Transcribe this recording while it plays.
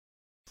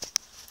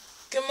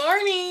Good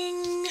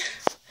morning.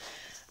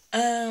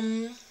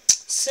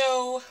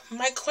 So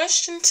my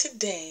question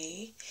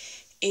today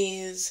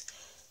is,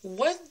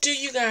 what do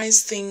you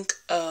guys think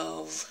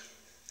of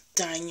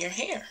dyeing your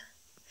hair?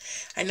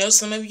 I know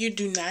some of you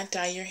do not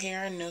dye your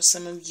hair. I know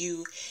some of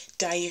you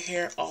dye your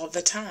hair all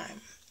the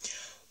time.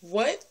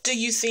 What do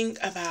you think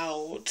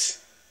about,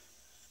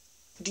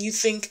 do you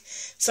think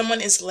someone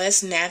is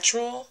less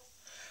natural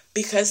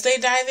because they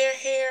dye their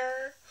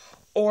hair?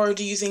 Or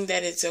do you think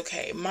that it's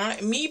okay?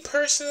 Me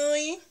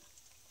personally,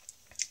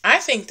 I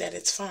think that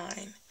it's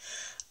fine.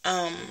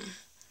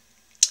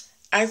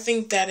 I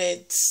think that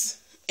it's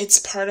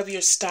part of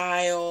your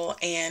style,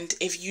 and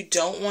if you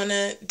don't want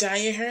to dye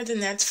your hair,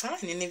 then that's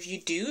fine. And if you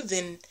do,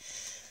 then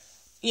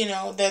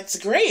that's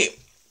great.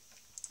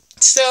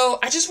 So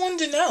I just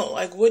wanted to know,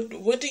 like,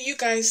 what do you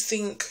guys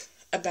think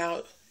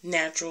about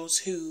naturals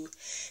who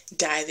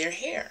dye their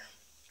hair?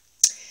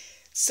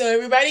 So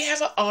everybody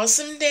have an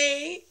awesome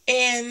day,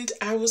 and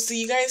I will see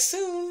you guys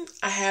soon.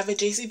 I have a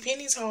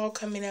JCPenney's haul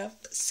coming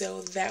up,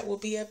 so that will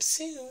be up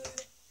soon.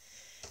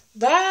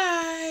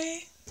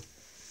 Bye!